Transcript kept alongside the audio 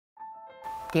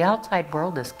The outside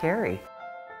world is scary.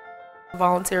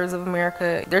 Volunteers of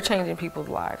America, they're changing people's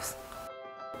lives.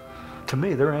 To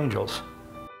me, they're angels.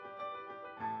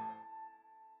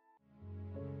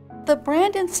 The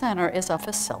Brandon Center is a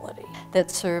facility that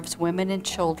serves women and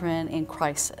children in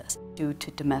crisis due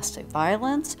to domestic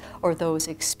violence or those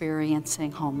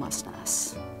experiencing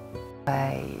homelessness.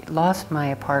 I lost my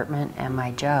apartment and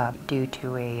my job due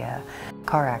to a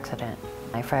car accident.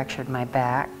 I fractured my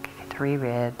back, 3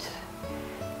 ribs,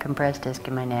 compressed disc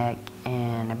in my neck,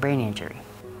 and a brain injury.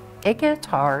 It gets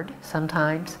hard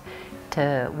sometimes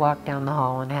to walk down the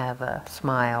hall and have a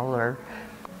smile, or,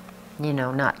 you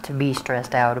know, not to be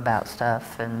stressed out about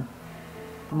stuff and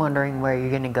wondering where you're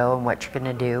going to go and what you're going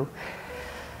to do.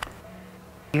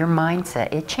 Your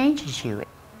mindset, it changes you.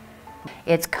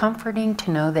 It's comforting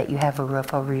to know that you have a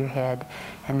roof over your head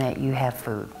and that you have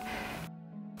food.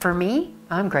 For me,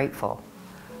 I'm grateful.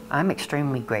 I'm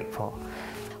extremely grateful.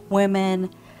 Women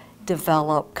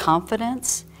develop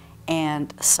confidence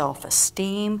and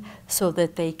self-esteem so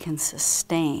that they can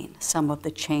sustain some of the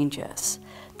changes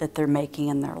that they're making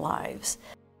in their lives.